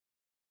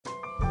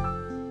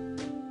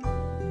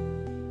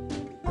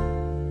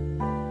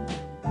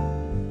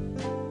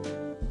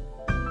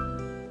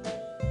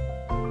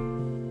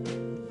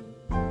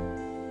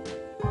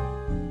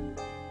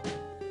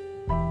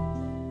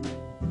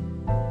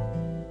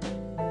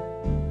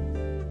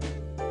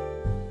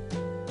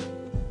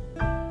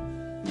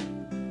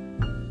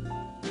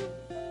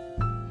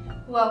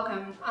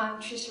Welcome, I'm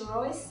Tricia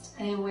Reust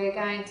and we're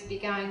going to be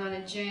going on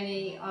a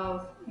journey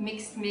of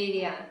mixed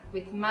media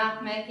with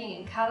mark making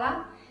and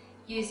colour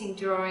using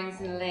drawings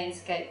in a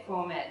landscape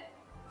format.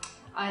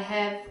 I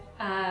have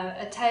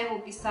a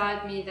table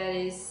beside me that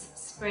is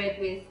spread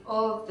with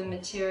all of the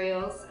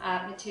materials,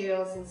 art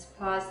materials and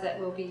supplies that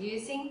we'll be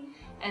using,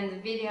 and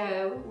the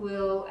video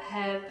will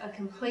have a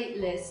complete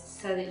list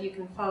so that you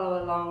can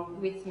follow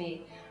along with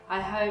me. I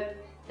hope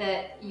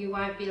that you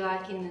won't be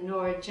like in the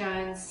Norah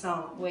Jones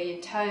song where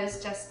your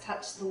toes just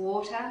touch the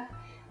water.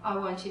 I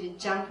want you to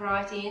jump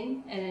right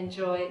in and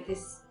enjoy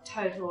this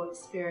total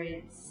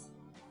experience.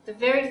 The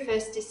very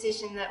first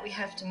decision that we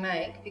have to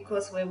make,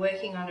 because we're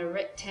working on a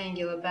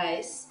rectangular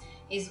base,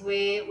 is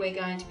where we're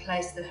going to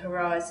place the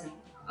horizon.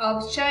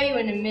 I'll show you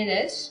in a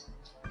minute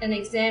an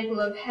example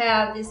of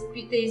how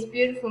these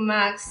beautiful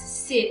marks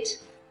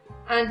sit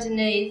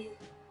underneath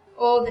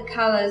all the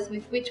colours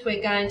with which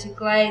we're going to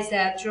glaze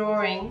our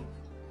drawing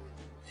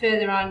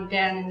further on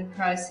down in the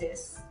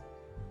process.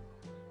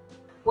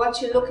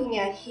 What you're looking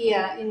at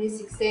here in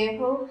this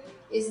example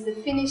is the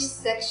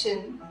finished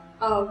section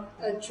of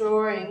a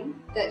drawing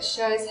that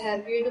shows how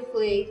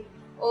beautifully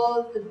all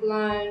of the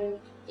blown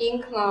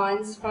ink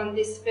lines from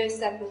this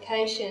first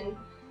application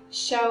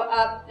show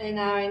up and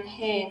are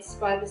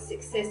enhanced by the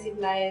successive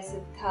layers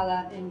of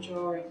colour and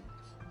drawing.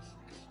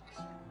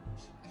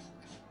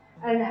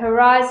 And the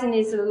horizon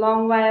is a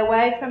long way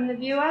away from the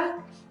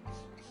viewer,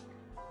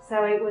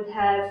 so it would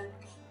have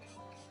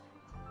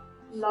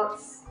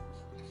lots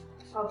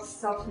of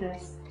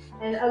softness,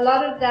 and a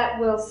lot of that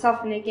will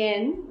soften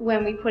again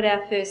when we put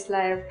our first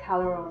layer of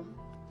colour on.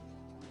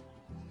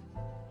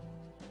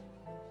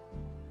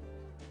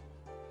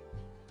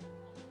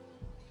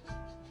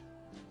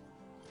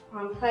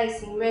 I'm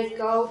placing red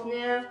gold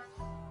now.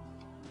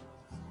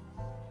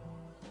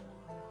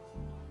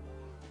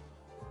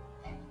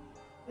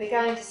 We're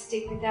going to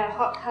stick with our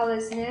hot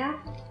colours now.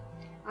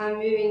 I'm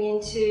moving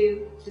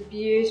into the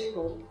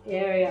beautiful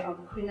area of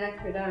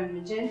quinacridone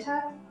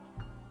magenta.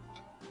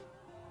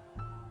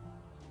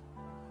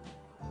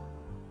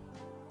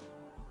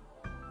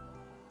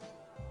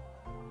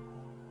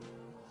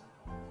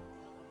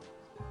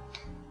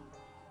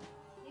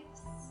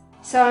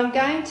 So I'm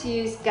going to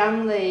use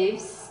gum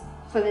leaves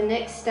for the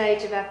next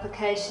stage of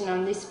application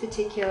on this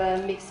particular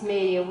mixed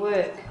media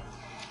work.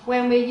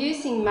 When we're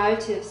using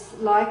motifs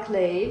like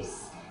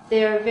leaves,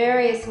 there are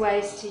various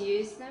ways to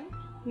use them.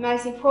 The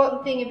most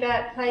important thing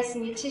about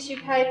placing your tissue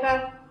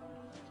paper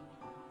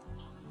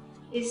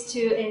is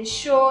to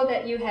ensure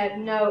that you have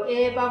no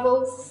air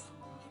bubbles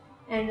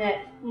and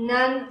that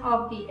none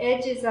of the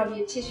edges of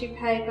your tissue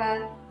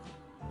paper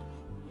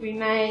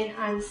remain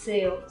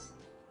unsealed.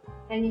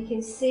 And you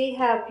can see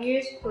how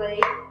beautifully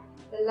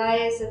the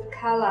layers of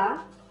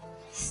colour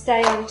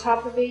stay on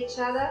top of each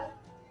other.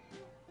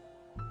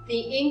 The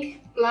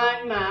ink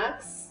blown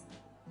marks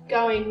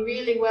going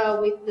really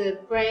well with the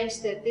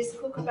branch that this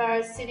kookaburra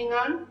is sitting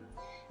on,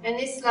 and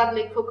this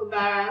lovely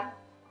kookaburra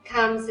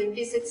comes and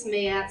visits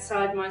me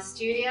outside my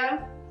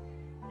studio,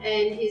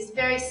 and he's a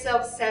very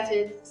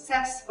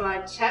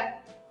self-satisfied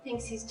chap,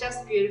 thinks he's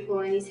just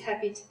beautiful and he's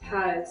happy to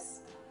pose.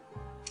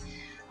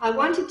 I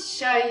wanted to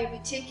show you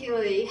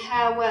particularly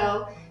how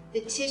well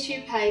the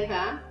tissue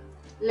paper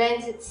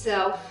lends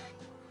itself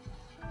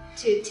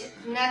to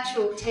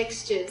natural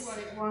textures. What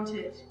it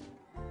wanted.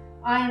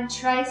 I am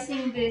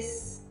tracing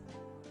this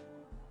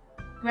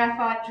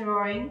graphite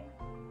drawing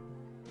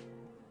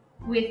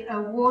with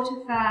a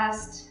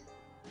water-fast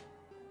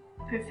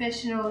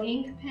professional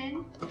ink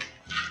pen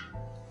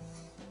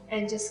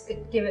and just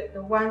give it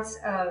the once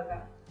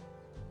over.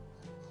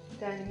 I'm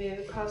going to move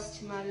across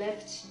to my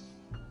left,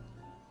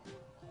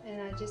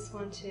 and I just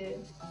want to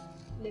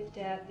lift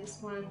out this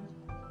one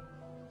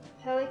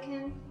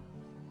pelican.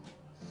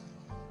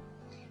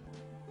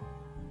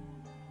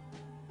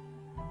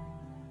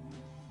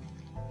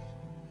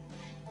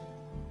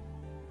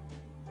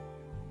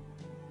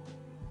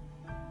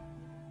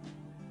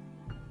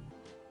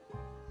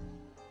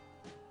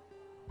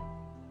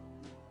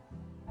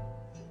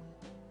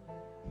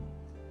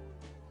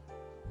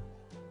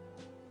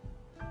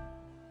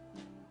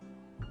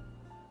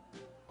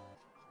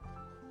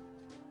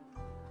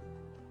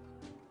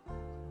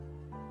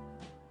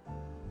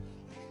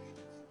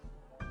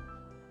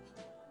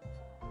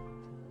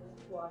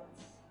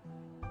 Once.